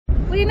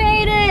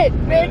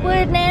it!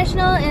 Redwood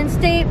National and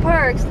State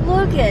Parks.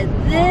 Look at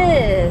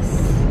this.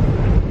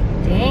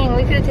 Dang,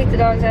 we could have taken the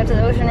dogs out to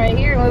the ocean right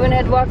here and we wouldn't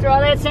have to walk through all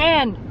that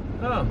sand.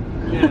 Oh,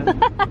 yeah.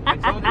 I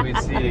told you we'd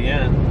see it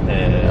again.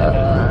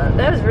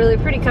 That was really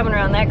pretty coming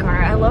around that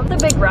corner. I love the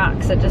big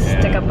rocks that just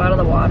stick up out of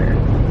the water.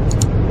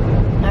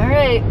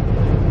 Alright,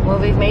 well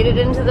we've made it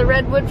into the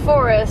Redwood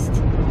Forest.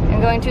 I'm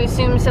going to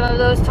assume some of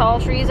those tall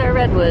trees are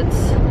redwoods.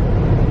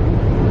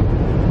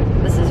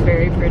 This is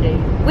very pretty.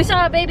 We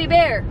saw a baby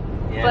bear,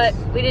 but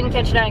we didn't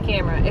catch it on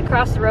camera. It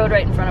crossed the road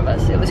right in front of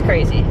us. It was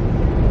crazy.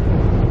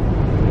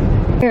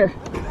 Here.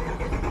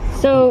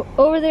 So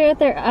over there at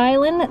their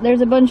island,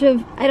 there's a bunch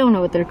of, I don't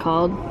know what they're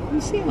called.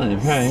 Sea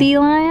lions, right? Sea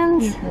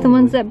lions? The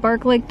ones that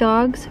bark like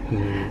dogs?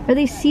 Are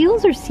they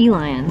seals or sea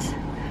lions?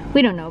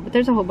 We don't know, but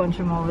there's a whole bunch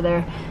of them over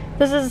there.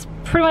 This is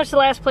pretty much the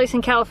last place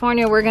in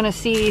California we're gonna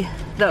see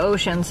the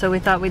ocean, so we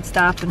thought we'd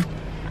stop and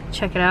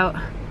check it out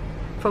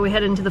before we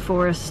head into the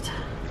forest.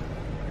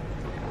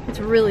 It's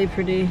really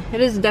pretty. It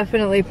is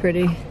definitely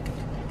pretty.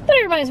 But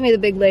it reminds me of the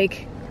big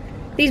lake.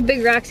 These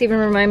big rocks even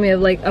remind me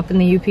of like up in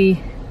the UP.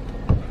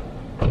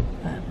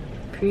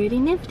 Pretty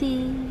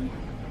nifty.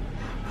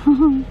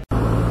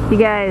 You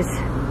guys,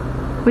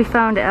 we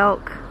found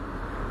elk.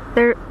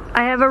 I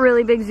have a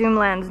really big zoom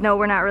lens. No,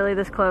 we're not really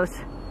this close.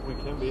 We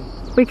can be.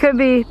 We could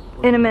be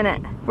in a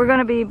minute. We're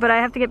gonna be, but I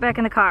have to get back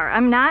in the car.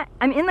 I'm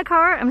in the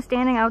car, I'm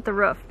standing out the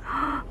roof.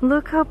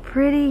 Look how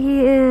pretty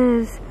he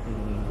is.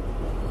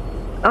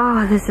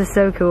 Oh, this is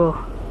so cool.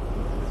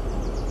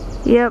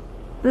 Yep,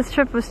 this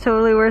trip was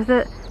totally worth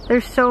it.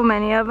 There's so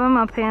many of them.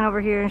 I'll pan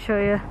over here and show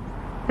you.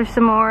 There's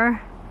some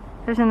more.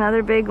 There's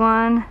another big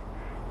one.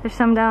 There's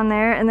some down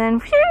there, and then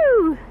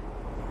phew!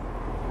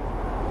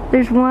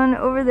 There's one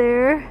over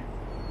there,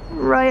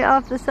 right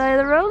off the side of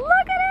the road.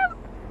 Look at him!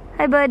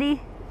 Hi,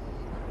 buddy.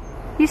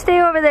 You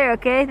stay over there,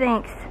 okay?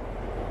 Thanks.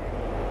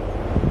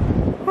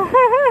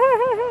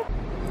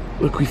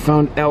 Look, we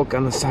found elk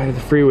on the side of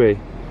the freeway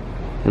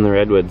in the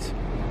Redwoods.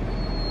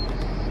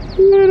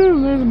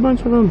 There's a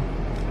bunch of them.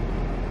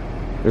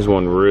 There's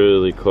one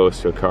really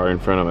close to a car in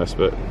front of us,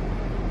 but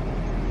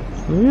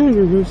yeah,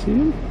 you're gonna see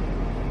him.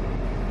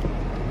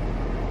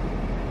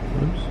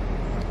 Oops.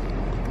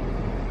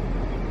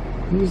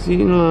 He's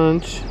eating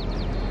lunch.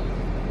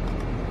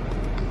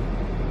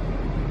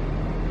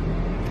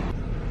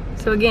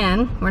 So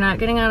again, we're not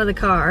getting out of the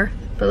car,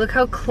 but look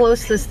how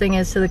close this thing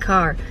is to the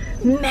car.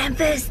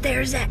 Memphis,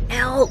 there's an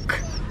elk.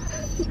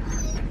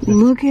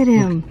 Look at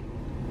him.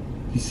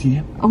 You see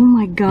him? Oh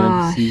my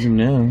gosh. She sees him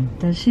now.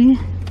 Does she?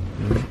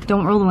 Yeah.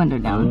 Don't roll the window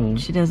down.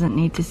 She doesn't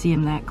need to see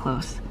him that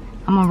close.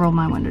 I'm gonna roll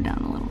my window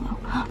down a little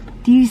though.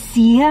 Do you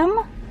see him?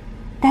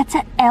 That's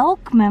an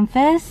elk,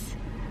 Memphis.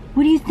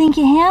 What do you think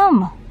of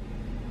him?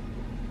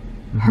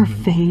 Her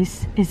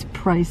face is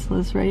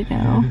priceless right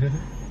now.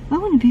 I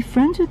want to be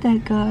friends with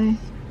that guy.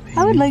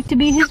 I would like to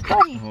be his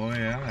buddy. Oh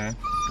yeah.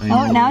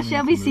 Oh, now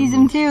Shelby sees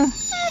him too.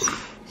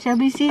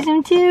 Shelby sees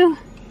him too.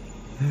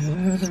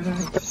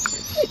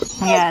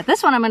 Yeah,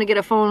 this one I'm gonna get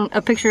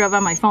a picture of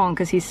on my phone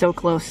because he's so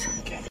close.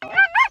 Okay.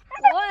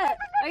 What?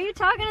 Are you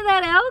talking to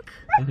that elk?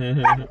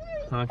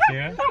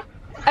 Okay.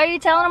 Are you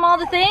telling him all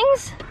the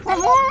things?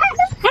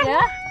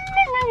 Yeah?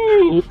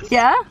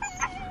 Yeah?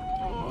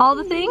 All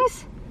the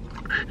things?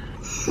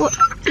 What?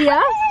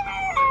 Yeah?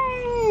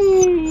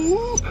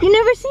 You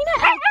never seen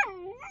an elk?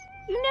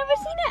 You never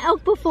seen an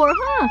elk before,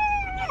 huh?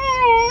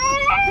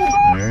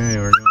 Alright,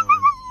 we're going.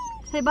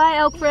 Say bye,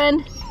 elk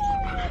friend.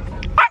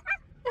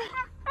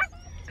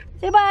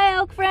 Say bye,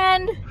 elk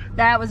friend.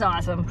 That was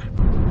awesome.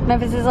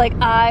 Memphis is like,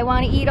 I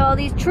want to eat all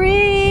these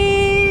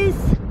trees.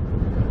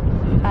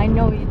 I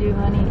know you do,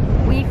 honey.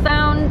 We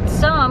found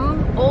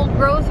some old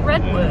growth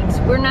redwoods.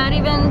 We're not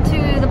even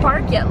to the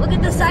park yet. Look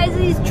at the size of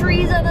these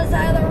trees on the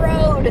side of the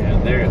road. Yeah,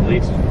 they're at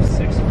least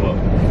 6 foot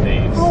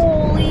leaves.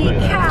 Holy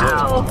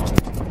cow.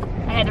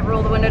 I had to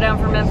roll the window down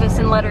for Memphis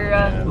and let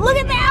her, look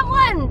at that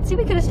one. See,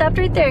 we could have stopped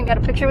right there and got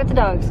a picture with the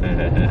dogs.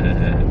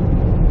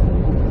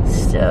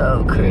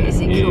 So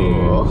crazy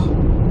cool.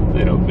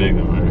 They know big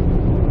them are.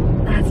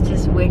 That's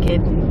just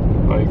wicked.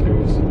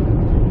 Bikers.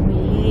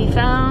 We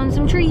found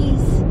some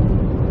trees.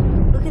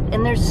 Look at,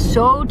 and they're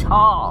so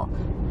tall.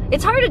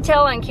 It's hard to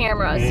tell on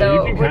camera, so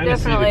you can we're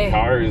definitely see the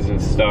cars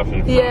and stuff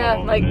in front yeah, of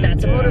them. like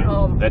that's a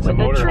motorhome. That's with a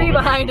motorhome. A tree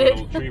behind it.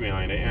 A tree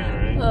behind it, yeah,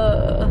 right.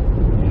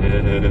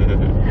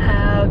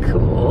 How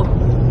cool.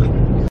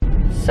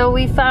 So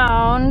we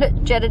found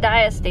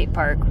Jedediah State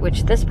Park,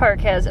 which this park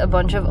has a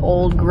bunch of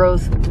old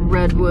growth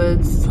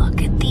redwoods.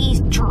 Look at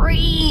these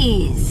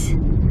trees.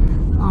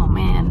 Oh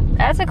man,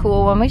 that's a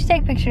cool one. We should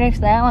take a picture next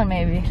to that one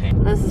maybe.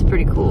 This is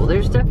pretty cool.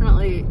 There's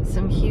definitely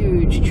some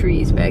huge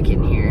trees back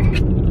in here.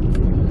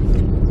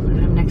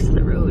 I'm next to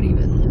the road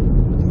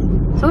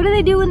even. So what do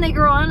they do when they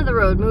grow onto the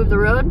road? Move the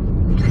road?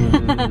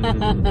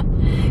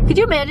 Could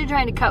you imagine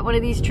trying to cut one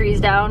of these trees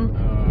down?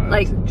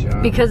 Like,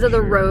 because of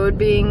the road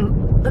being...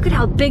 Look at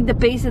how big the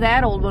base of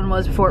that old one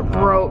was before it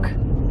broke.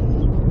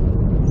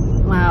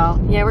 Wow.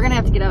 Yeah, we're gonna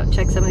have to get out and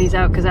check some of these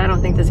out because I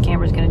don't think this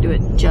camera's gonna do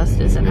it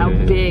justice and how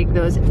big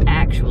those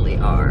actually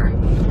are.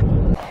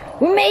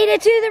 We made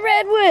it to the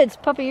Redwoods!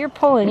 Puppy, you're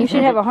pulling. You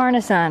should have a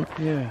harness on.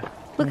 Yeah.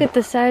 Look at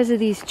the size of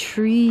these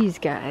trees,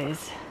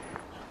 guys.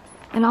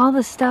 And all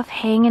the stuff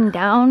hanging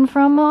down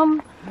from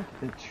them.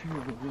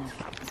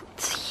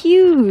 It's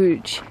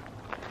huge.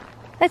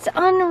 That's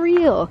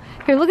unreal.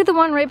 Here, look at the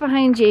one right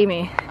behind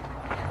Jamie.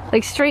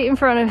 Like straight in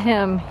front of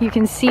him, you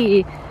can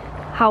see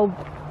how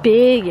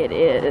big it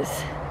is.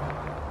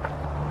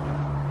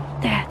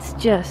 That's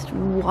just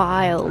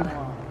wild.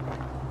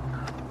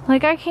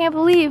 Like, I can't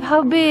believe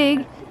how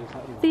big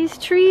these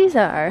trees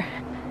are.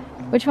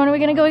 Which one are we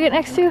gonna go get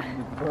next to?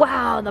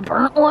 Wow, the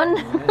burnt one.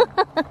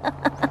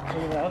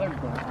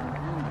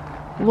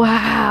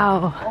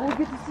 Wow. Oh, we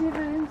get to see the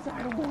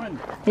inside of one.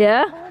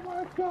 Yeah? Oh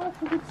my gosh,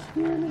 we get to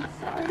stand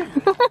inside of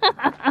it. Look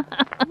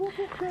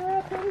at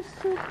that, that is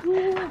so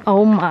cool.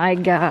 Oh my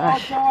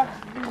gosh. Oh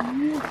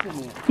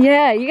gosh,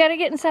 Yeah, you gotta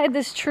get inside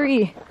this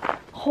tree.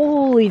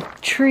 Holy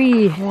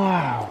tree.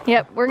 wow.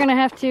 Yep, we're gonna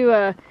have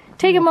to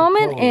take a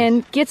moment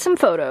and get some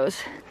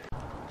photos.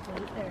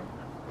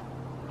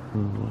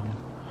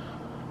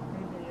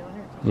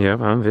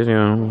 Yep, I'm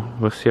videoing.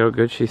 We'll see how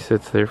good she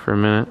sits there for a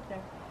minute.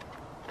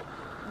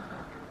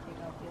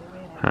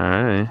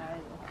 Alright.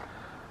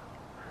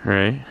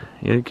 Right.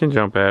 You can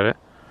jump at it.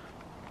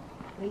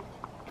 Wait.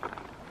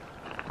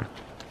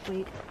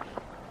 Wait.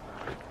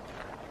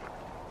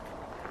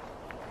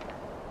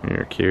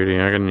 You're a cutie.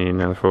 I'm gonna need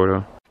another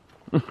photo.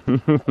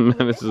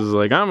 This is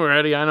like, I'm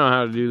ready. I know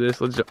how to do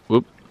this. Let's jump.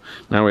 Whoop.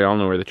 Now we all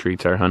know where the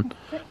treats are, hun.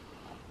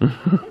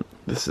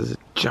 This is a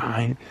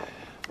giant,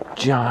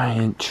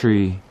 giant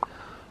tree.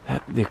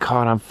 They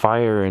caught on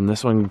fire, and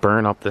this one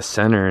burned up the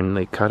center, and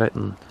they cut it,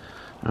 and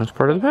now it's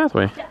part of the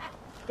pathway.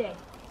 I'm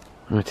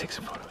gonna take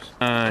some photos.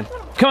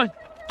 Come on,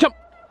 jump.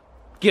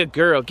 Good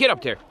girl, get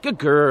up there. Good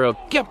girl,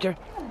 get up there.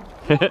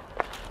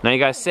 Now you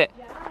gotta sit.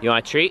 You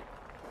want a treat?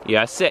 You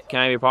gotta sit. Can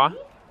I have your paw?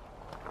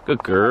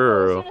 Good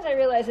girl. As soon as I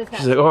realize it's not.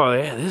 She's like, oh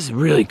yeah, this is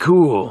really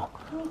cool.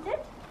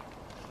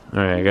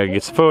 Alright, I gotta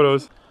get some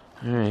photos.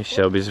 Alright,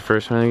 Shelby's the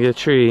first one to get a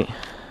treat.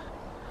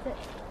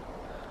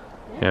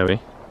 Shelby.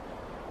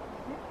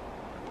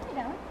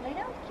 Lay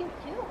down, cute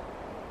too.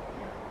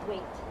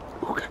 Wait.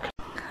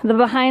 The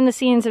behind the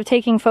scenes of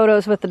taking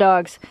photos with the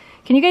dogs.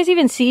 Can you guys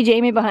even see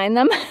Jamie behind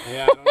them?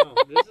 Yeah, I don't know.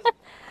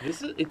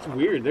 This is it's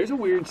weird. There's a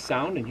weird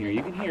sound in here.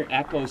 You can hear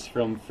echoes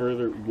from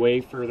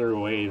way further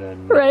away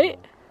than Right?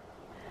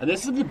 And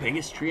this is the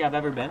biggest tree I've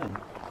ever been in.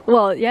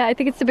 Well, yeah, I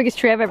think it's the biggest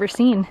tree I've ever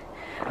seen.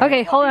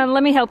 Okay, hold on,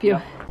 let me help you.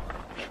 Yep.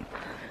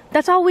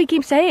 That's all we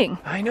keep saying.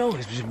 I know.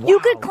 It's just, wow. You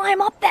could climb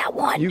up that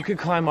one. You could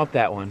climb up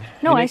that one.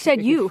 No, I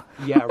said you.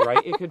 Yeah, right?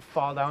 It could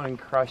fall down and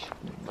crush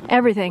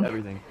everything.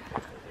 Everything.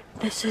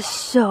 This is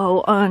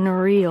so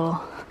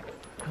unreal.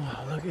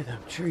 Oh, look at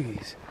them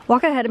trees.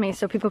 Walk ahead of me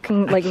so people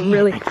can like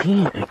really. I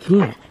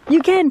can't.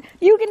 You can do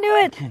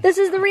it. This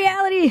is the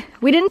reality.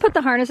 We didn't put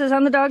the harnesses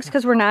on the dogs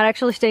because we're not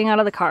actually staying out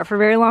of the car for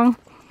very long.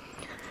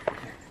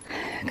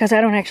 Because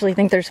I don't actually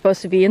think they're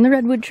supposed to be in the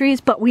redwood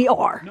trees, but we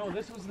are. No,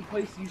 this was the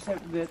place you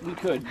said that we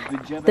could.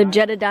 The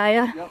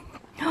Jedediah.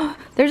 Yep.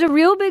 There's a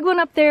real big one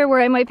up there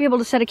where I might be able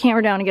to set a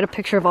camera down and get a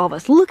picture of all of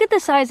us. Look at the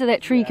size of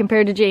that tree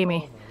compared to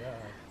Jamie.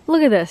 Oh,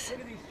 look at this.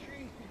 Look at these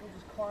trees. People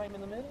just climb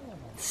in the middle of them.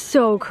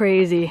 So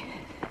crazy.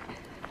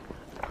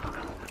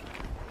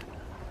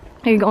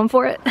 Are you going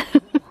for it?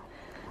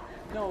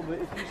 No, but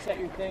if you set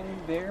your thing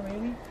there,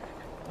 maybe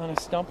on a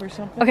stump or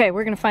something. Okay,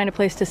 we're gonna find a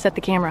place to set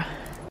the camera.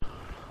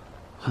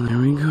 So there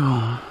we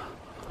go.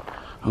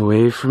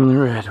 Away from the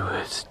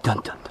redwoods.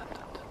 Dun dun dun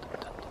dun dun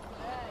dun dun.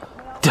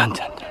 Dun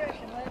dun dun.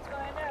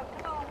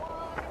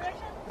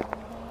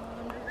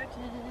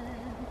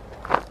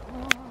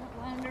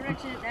 One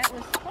direction. That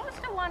was close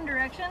to one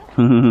direction.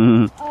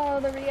 Oh,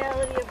 the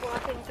reality of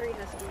walking 3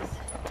 Huskies.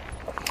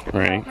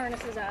 Right.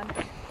 Harnesses on.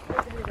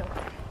 There we go.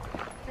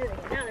 There they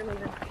go. Now they're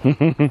moving.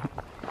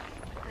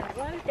 As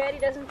long as Daddy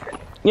doesn't trip.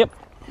 Yep.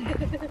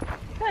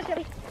 Come on,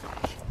 Daddy.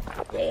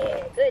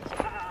 Yeah, good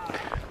job.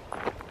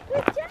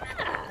 Good job.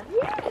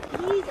 Yeah,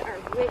 these are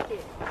wicked.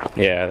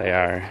 Yeah, they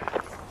are.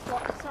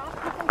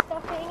 Soft looking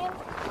stuff hanging.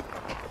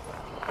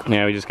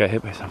 Yeah, we just got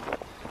hit by something.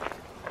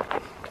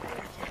 Look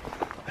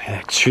at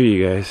that tree,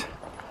 you guys.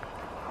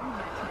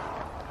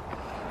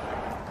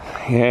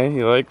 Yeah,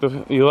 you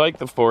like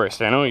the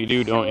forest. I know you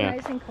do, don't you?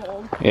 Nice and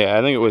cold. Yeah,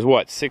 I think it was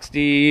what,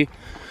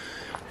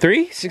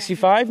 63,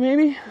 65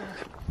 maybe?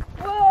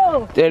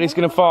 Whoa! Daddy's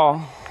gonna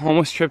fall.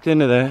 Almost tripped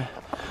into that.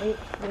 Wait.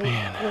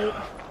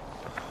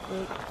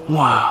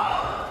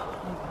 Wow.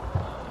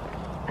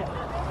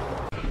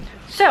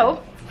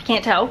 So,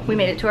 can't tell, we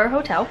made it to our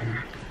hotel.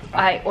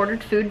 I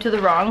ordered food to the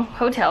wrong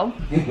hotel,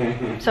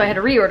 so I had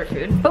to reorder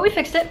food. But we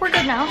fixed it, we're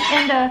good now.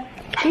 And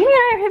Jamie and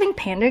I are having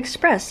Panda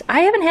Express.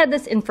 I haven't had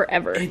this in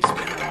forever. It's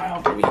been a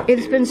while for me.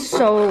 It's been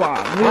so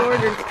long. We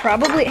ordered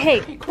probably, hey,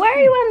 why are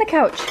you on the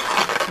couch?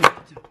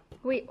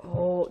 Wait,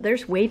 oh,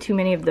 there's way too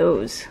many of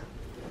those.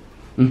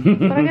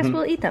 But I guess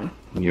we'll eat them.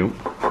 Yep.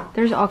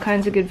 There's all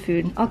kinds of good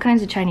food, all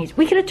kinds of Chinese.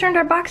 We could have turned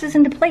our boxes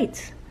into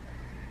plates.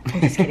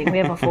 I'm just kidding, we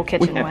have a full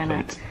kitchen, why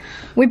not?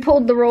 We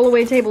pulled the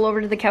rollaway table over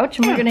to the couch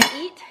and we're gonna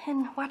eat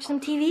and watch some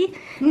TV.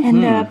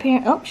 And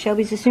oh,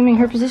 Shelby's assuming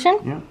her position.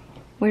 Yeah.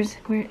 Where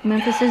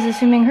Memphis is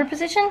assuming her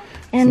position,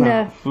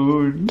 and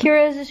food.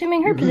 Kira is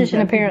assuming her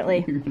position.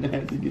 Apparently,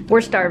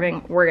 we're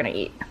starving. We're gonna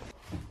eat.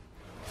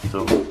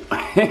 So,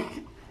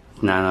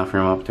 it's not enough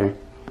room up there.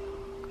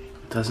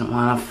 Doesn't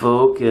want to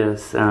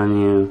focus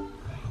on you.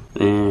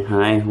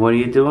 Hi, what are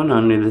you doing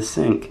under the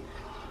sink?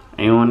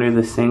 Are you under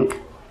the sink?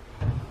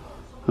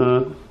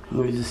 Huh?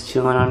 You're just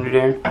chilling under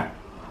there?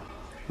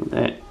 Is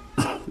that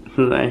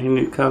your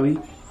new cubby?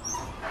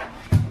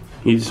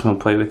 You just want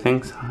to play with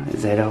things?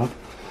 Is that all?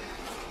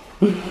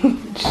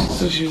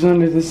 So she's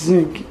under the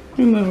sink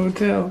in the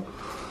hotel.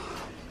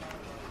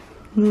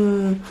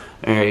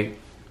 Alright,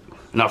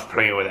 enough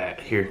playing with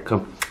that. Here,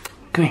 come.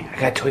 Come here, I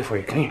got a toy for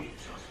you. Come here.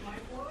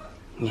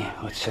 Yeah,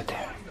 let's sit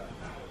down.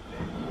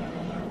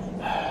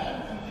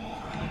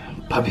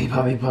 Puppy,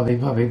 puppy, puppy,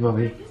 puppy,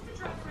 puppy.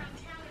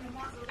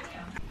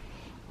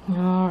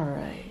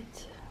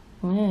 Alright.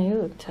 Yeah,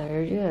 you look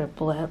tired. You had a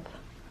blep.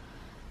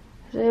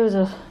 Today was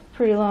a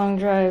pretty long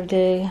drive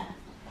day.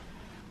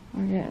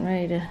 We're getting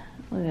ready to...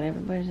 Look at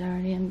everybody's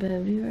already in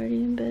bed. You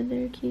already in bed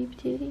there, Keep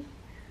Titty?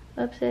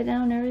 Upside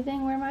down and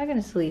everything? Where am I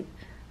gonna sleep?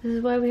 This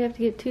is why we have to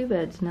get 2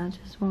 beds, not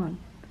just 1.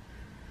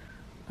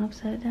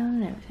 Upside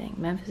down and everything.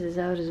 Memphis is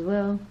out as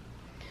well.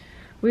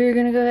 We're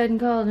gonna go ahead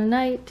and call it a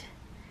night.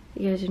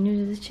 If you guys are new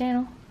to this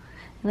channel,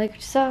 like what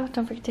you saw,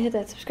 don't forget to hit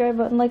that subscribe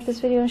button, like this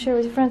video, and share it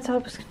with your friends to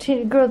help us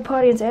continue to grow the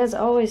audience. As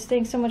always,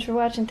 thanks so much for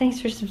watching. Thanks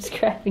for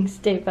subscribing.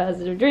 Stay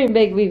positive. Dream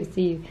big. We will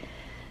see you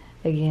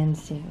again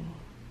soon.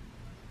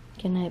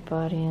 Good night,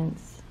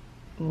 audience.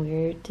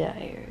 We're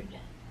tired.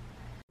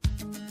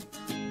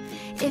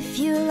 If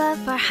you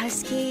love our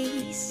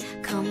Huskies,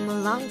 come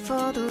along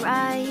for the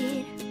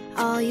ride.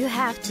 All you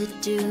have to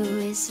do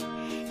is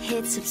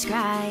hit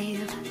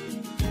subscribe.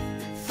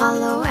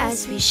 Follow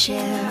as we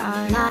share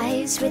our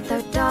lives with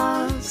our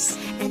dogs,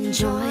 and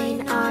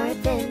join our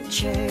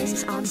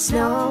adventures on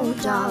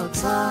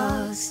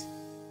SnowDogsVlogs.